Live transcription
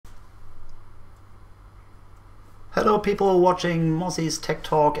Hello people watching Mossy's Tech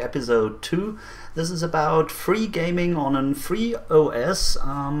Talk episode 2. This is about free gaming on a free OS.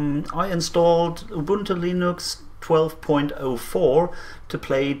 I installed Ubuntu Linux 12.04 to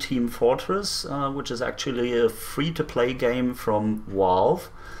play Team Fortress, which is actually a free-to-play game from Valve.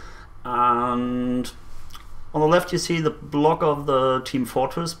 And on the left you see the blog of the Team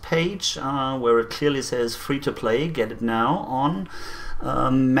Fortress page, where it clearly says free-to-play, get it now, on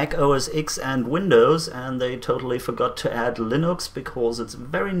Mac OS X and Windows, and they totally forgot to add Linux because it's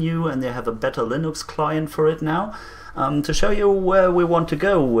very new and they have a better Linux client for it now. To show you where we want to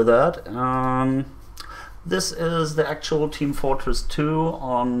go with that, this is the actual Team Fortress 2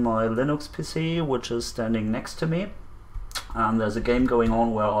 on my Linux PC, which is standing next to me. There's a game going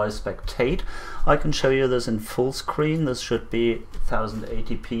on where I spectate. I can show you this in full screen. This should be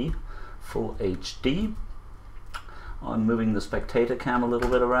 1080p full HD. I'm moving the spectator cam a little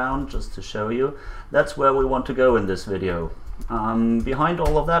bit around just to show you. That's where we want to go in this video. Behind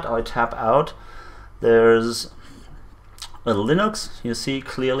all of that, I tap out. There's a Linux. You see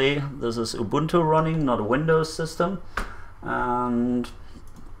clearly this is Ubuntu running, not a Windows system. And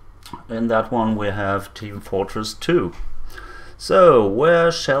in that one we have Team Fortress 2. So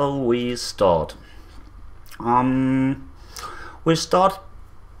where shall we start? We start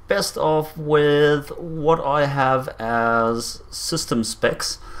best off with what I have as system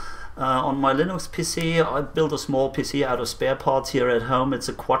specs. On my Linux PC, I built a small PC out of spare parts here at home. It's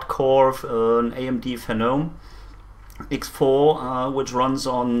a quad-core, an AMD Phenom X4, which runs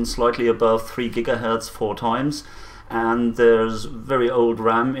on slightly above 3 GHz 4 times. And there's very old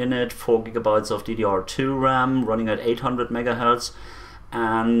RAM in it, 4 GB of DDR2 RAM running at 800 MHz.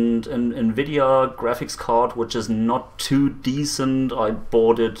 And an NVIDIA graphics card, which is not too decent. I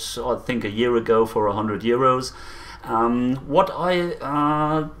bought it, I think, a year ago for €100. What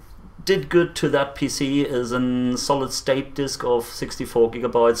I did good to that PC is a solid state disk of 64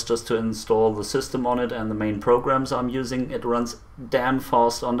 GB just to install the system on it and the main programs I'm using. It runs damn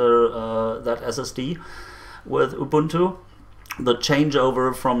fast under that SSD with Ubuntu. The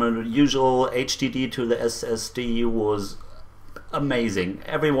changeover from a usual HDD to the SSD was amazing.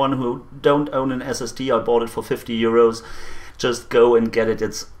 Everyone who don't own an SSD, I bought it for €50. Just go and get it.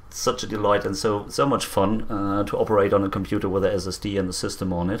 It's such a delight and so much fun to operate on a computer with a SSD and the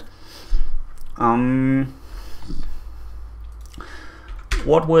system on it.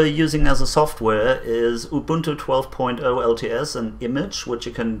 What we're using as a software is Ubuntu 12.0 LTS, an image which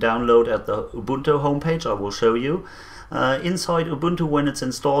you can download at the Ubuntu homepage. I will show you. Inside Ubuntu, when it's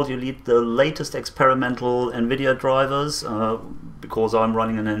installed, you need the latest experimental NVIDIA drivers, because I'm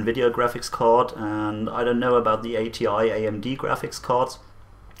running an NVIDIA graphics card, and I don't know about the ATI AMD graphics cards,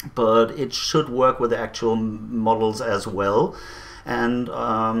 but it should work with the actual models as well. And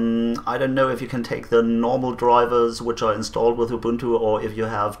I don't know if you can take the normal drivers which are installed with Ubuntu, or if you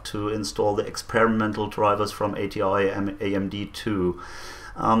have to install the experimental drivers from ATI and AMD too.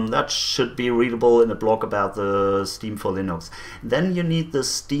 That should be readable in a blog about the Steam for Linux. Then you need the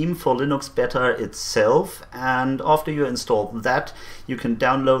Steam for Linux beta itself, and after you install that, you can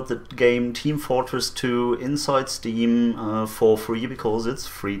download the game Team Fortress 2 inside Steam for free, because it's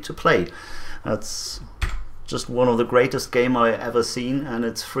free to play. That's just one of the greatest games I ever seen, and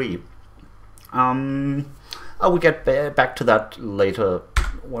it's free. We'll get back to that later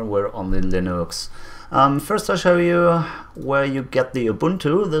when we're on the Linux. First I'll show you where you get the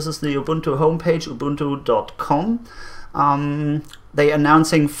Ubuntu. This is the Ubuntu homepage, ubuntu.com. They're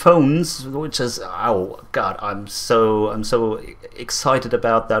announcing phones, which is, oh god, I'm so excited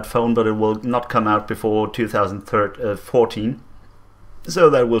about that phone, but it will not come out before 2014.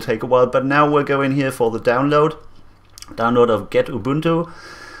 So that will take a while, but now we're going here for the download of Get Ubuntu,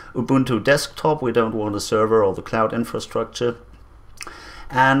 Ubuntu Desktop. We don't want a server or the cloud infrastructure.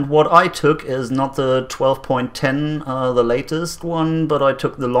 And what I took is not the 12.10, the latest one, but I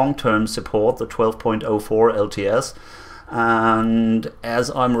took the long-term support, the 12.04 LTS. And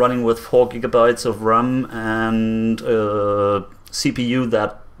as I'm running with 4 GB of RAM and CPU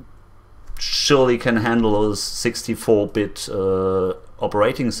that surely can handle a 64-bit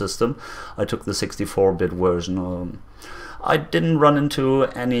operating system, I took the 64-bit version. I didn't run into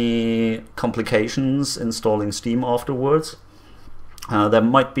any complications installing Steam afterwards. There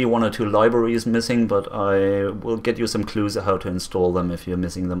might be 1 or 2 libraries missing, but I will get you some clues on how to install them if you're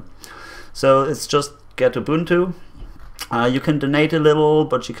missing them. So it's just Get Ubuntu. You can donate a little,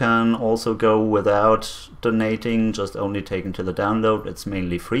 but you can also go without donating, just only taken to the download. It's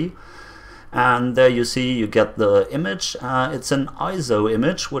mainly free. And there you see you get the image. It's an ISO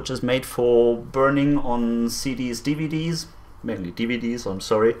image, which is made for burning on CDs, DVDs, mainly DVDs, I'm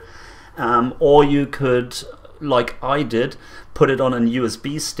sorry. Or you could like I did, put it on a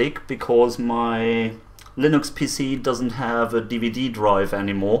USB stick because my Linux PC doesn't have a DVD drive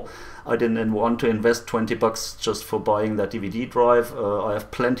anymore. I didn't want to invest 20 bucks just for buying that DVD drive. I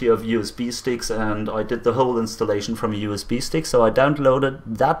have plenty of USB sticks, and I did the whole installation from a USB stick. So I downloaded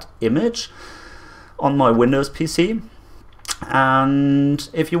that image on my Windows PC. And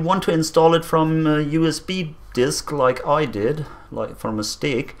if you want to install it from a USB disk like I did, like from a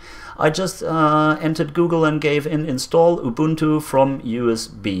stick, I just entered Google and gave in install Ubuntu from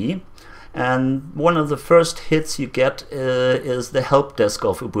USB. And one of the first hits you get is the help desk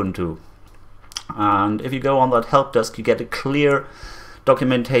of Ubuntu. And if you go on that help desk, you get a clear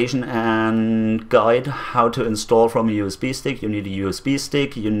documentation and guide how to install from a USB stick. You need a USB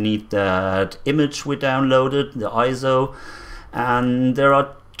stick, you need that image we downloaded, the ISO, and there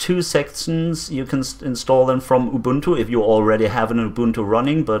are two sections. You can install them from Ubuntu if you already have an Ubuntu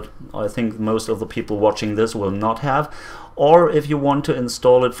running, but I think most of the people watching this will not have. Or if you want to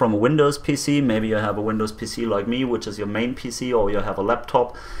install it from a Windows PC, maybe you have a Windows PC like me, which is your main PC, or you have a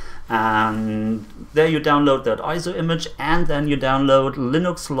laptop, and there you download that ISO image, and then you download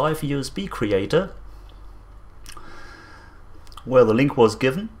Linux Live USB Creator, where the link was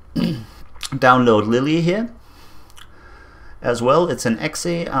given. Download Lily here as well. It's an exe.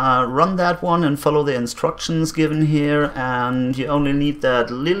 Run that one and follow the instructions given here, and you only need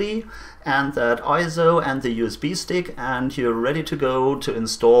that Lily and that ISO and the USB stick, and you're ready to go to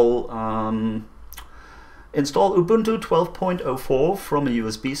install Ubuntu 12.04 from a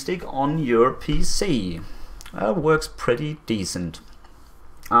USB stick on your PC. That works pretty decent.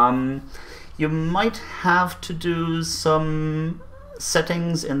 You might have to do some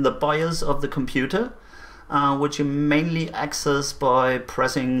settings in the BIOS of the computer, which you mainly access by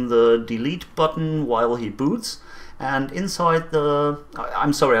pressing the delete button while he boots. And inside the,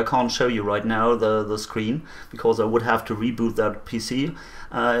 I'm sorry I can't show you right now the screen, because I would have to reboot that PC.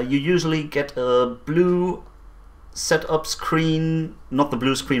 You usually get a blue setup screen, not the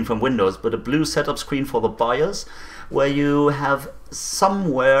blue screen from Windows, but a blue setup screen for the BIOS, where you have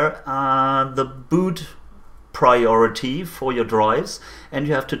somewhere the boot priority for your drives, and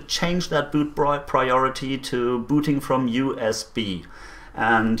you have to change that boot priority to booting from USB.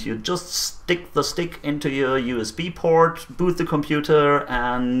 And you just stick the stick into your USB port, boot the computer,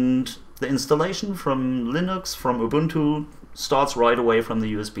 and the installation from Linux, from Ubuntu, starts right away from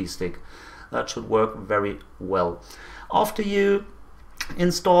the USB stick. That should work very well. After you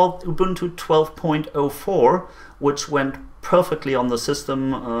installed Ubuntu 12.04, which went perfectly on the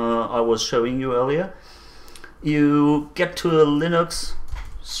system I was showing you earlier, you get to a Linux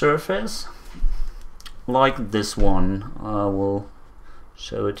surface like this one. I will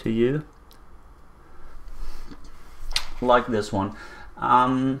show it to you. Like this one.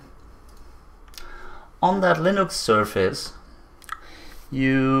 On that Linux surface,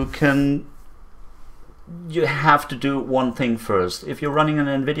 you have to do one thing first. If you're running an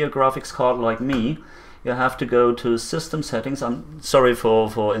NVIDIA graphics card like me, you have to go to System Settings. I'm sorry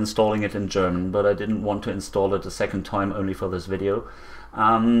for installing it in German, but I didn't want to install it a second time only for this video.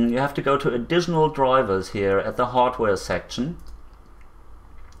 You have to go to Additional Drivers here at the Hardware section.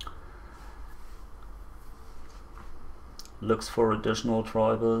 Looks for additional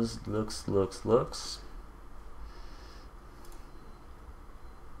drivers, looks.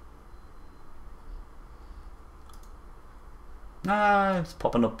 It's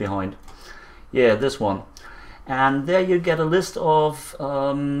popping up behind. Yeah, this one. And there you get a list of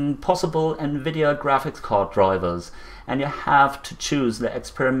possible NVIDIA graphics card drivers. And you have to choose the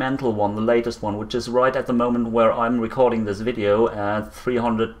experimental one, the latest one, which is right at the moment where I'm recording this video at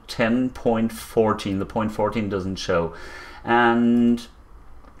 310.14. The 0.14 doesn't show. And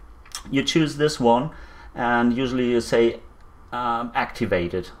you choose this one, and usually you say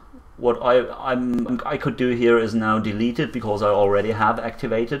activated. What I could do here is now delete it, because I already have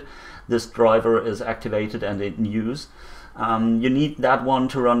activated. This driver is activated and in use. You need that one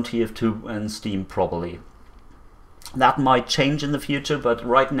to run TF2 and Steam properly. That might change in the future, but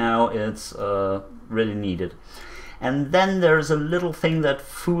right now it's really needed. And then there's a little thing that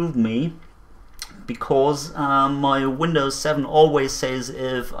fooled me, because my Windows 7 always says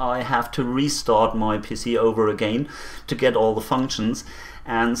if I have to restart my PC over again to get all the functions,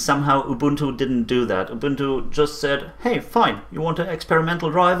 and somehow Ubuntu didn't do that. Ubuntu just said, hey, fine, you want an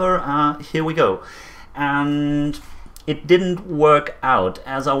experimental driver? Here we go. And it didn't work out.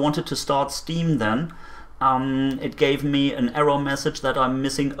 As I wanted to start Steam then, it gave me an error message that I'm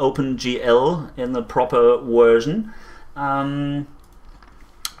missing OpenGL in the proper version.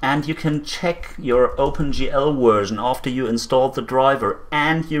 and you can check your OpenGL version after you installed the driver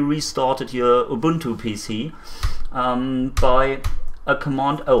and you restarted your Ubuntu PC by a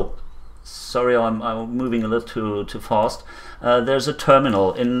command. Oh, sorry, I'm moving a little too fast. There's a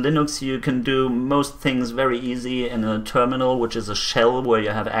terminal. In Linux you can do most things very easy in a terminal, which is a shell where you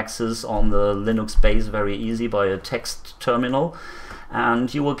have access on the Linux base very easy by a text terminal.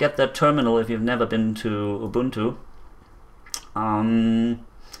 And you will get that terminal if you've never been to Ubuntu.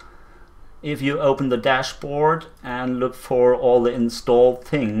 If you open the dashboard and look for all the installed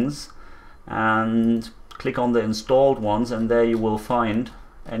things and click on the installed ones, and there you will find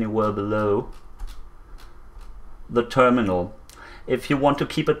anywhere below the terminal. If you want to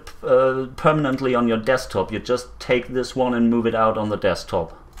keep it permanently on your desktop, you just take this one and move it out on the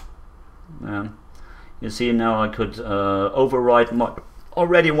desktop. You see, now I could overwrite my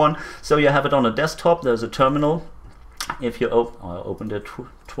already one, so you have it on a desktop. There's a terminal. If you I opened it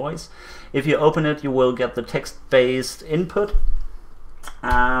twice. If you open it, you will get the text-based input,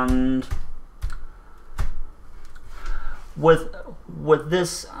 and with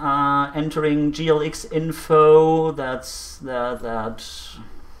this entering glx info, that's that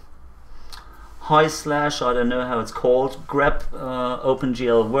 / I don't know how it's called, grep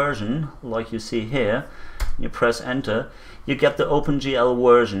OpenGL version, like you see here. You press enter, you get the OpenGL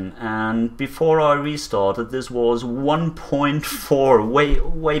version, and before I restarted this was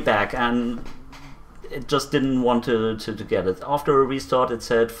 1.4 way back, and it just didn't want to get it. After a restart it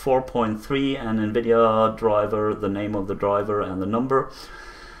said 4.3 and NVIDIA driver, the name of the driver and the number,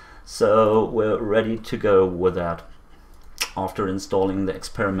 so we're ready to go with that after installing the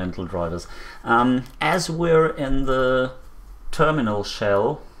experimental drivers. As we're in the terminal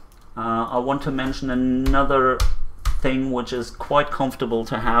shell, I want to mention another thing which is quite comfortable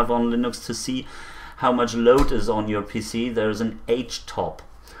to have on Linux to see how much load is on your PC. There's an htop.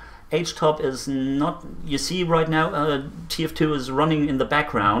 Htop is not, you see right now TF2 is running in the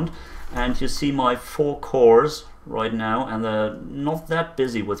background, and you see my 4 cores right now, and they're not that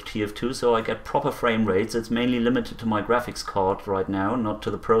busy with TF2, so I get proper frame rates. It's mainly limited to my graphics card right now, not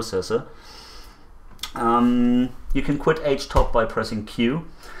to the processor. You can quit htop by pressing Q.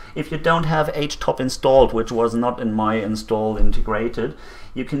 If you don't have htop installed, which was not in my install integrated,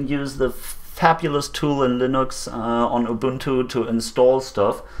 you can use the fabulous tool in Linux on Ubuntu to install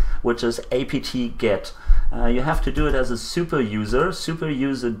stuff, which is apt-get. You have to do it as a super user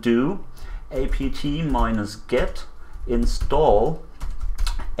do apt-get install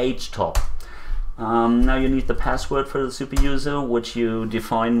htop. Now you need the password for the super user, which you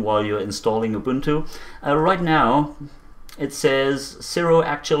define while you're installing Ubuntu. Right now it says 0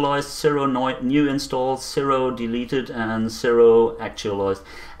 actualized, 0 new installs, 0 deleted, and 0 actualized.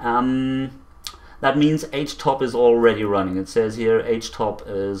 That means htop is already running. It says here htop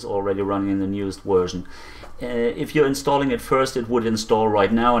is already running in the newest version. If you're installing it first, it would install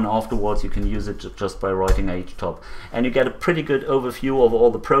right now, and afterwards you can use it just by writing htop. And you get a pretty good overview of all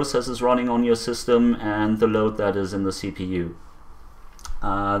the processes running on your system and the load that is in the CPU.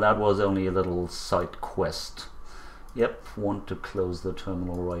 That was only a little side quest. Yep, want to close the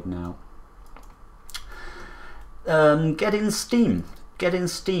terminal right now. Getting Steam. Getting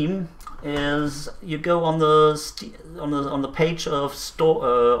Steam is you go on the page of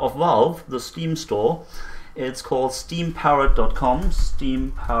Valve, the Steam store. It's called steampowered.com,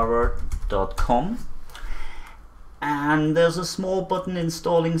 steampowered.com, and there's a small button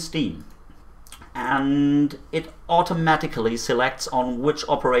installing Steam, and it automatically selects on which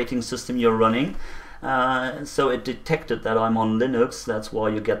operating system you're running. So it detected that I'm on Linux. That's why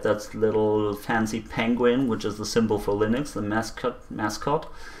you get that little fancy penguin, which is the symbol for Linux, the mascot.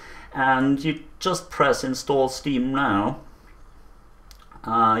 And you just press install Steam now.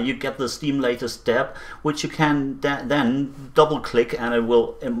 You get the Steam latest deb, which you can then double click and it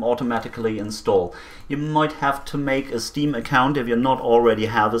will automatically install. You might have to make a Steam account if you not already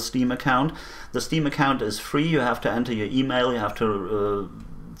have a Steam account. The Steam account is free. You have to enter your email, you have to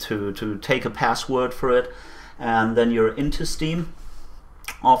take a password for it, and then you're into Steam.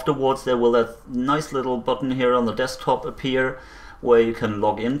 Afterwards there will a nice little button here on the desktop appear where you can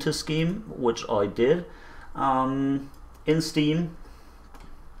log into Steam, which I did. In Steam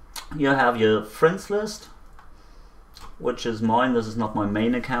you have your friends list, which is mine. This is not my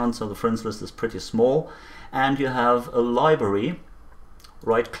main account, so the friends list is pretty small. And you have a library.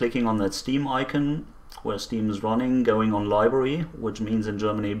 Right clicking on that Steam icon where Steam is running, going on library, which means in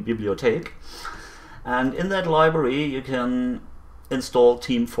Germany Bibliothek. And in that library you can install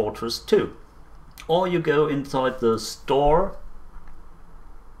Team Fortress 2. Or you go inside the store,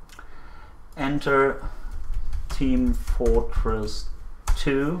 enter Team Fortress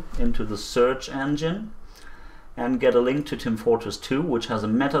 2 into the search engine and get a link to Team Fortress 2, which has a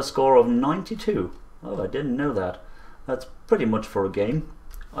meta score of 92. Oh, I didn't know that. That's pretty much for a game.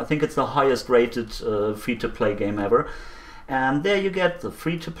 I think it's the highest rated free-to-play game ever. And there you get the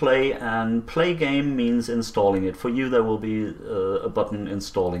free-to-play, and play game means installing it. For you there will be a button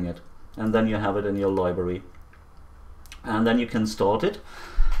installing it, and then you have it in your library. And then you can start it.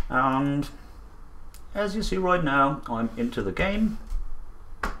 And as you see right now, I'm into the game.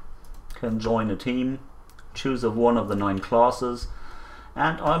 Can join a team, choose one of the 9 classes,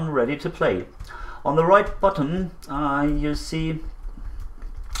 and I'm ready to play. On the right button you see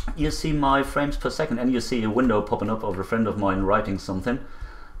my frames per second, and you see a window popping up of a friend of mine writing something,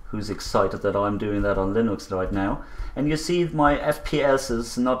 who's excited that I'm doing that on Linux right now. And you see my FPS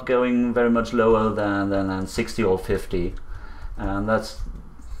is not going very much lower than 60 or 50, and that's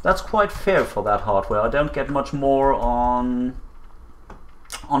quite fair for that hardware. I don't get much more on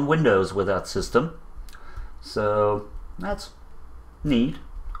Windows with that system, so that's neat,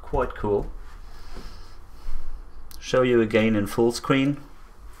 quite cool. Show you again in full screen.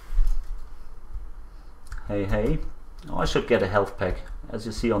 Hey, oh, I should get a health pack, as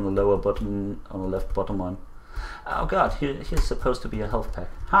you see on the lower button, on the left bottom one. Oh god, here's supposed to be a health pack.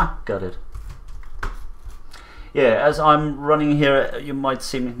 Ha, got it. Yeah, as I'm running here, you might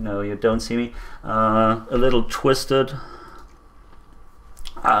see me, no you don't see me, a little twisted.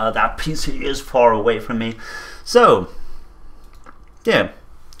 That PC is far away from me. So, yeah,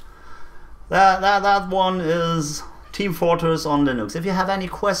 that one is Team Fortress on Linux. If you have any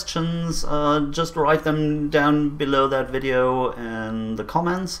questions, just write them down below that video in the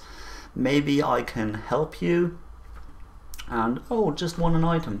comments. Maybe I can help you. And oh, just won an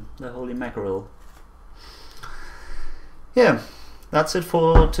item, the holy mackerel. Yeah, that's it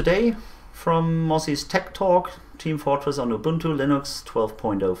for today from Mossy's Tech Talk. Team Fortress on Ubuntu Linux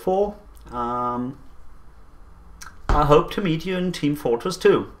 12.04. I hope to meet you in Team Fortress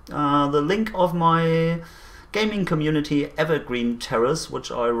 2. The link of my gaming community Evergreen Terrace, which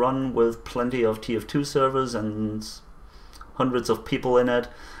I run with plenty of TF2 servers and hundreds of people in it,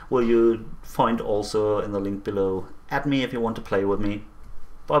 will you find also in the link below. Add me if you want to play with me.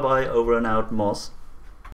 Bye bye, over and out, Moss.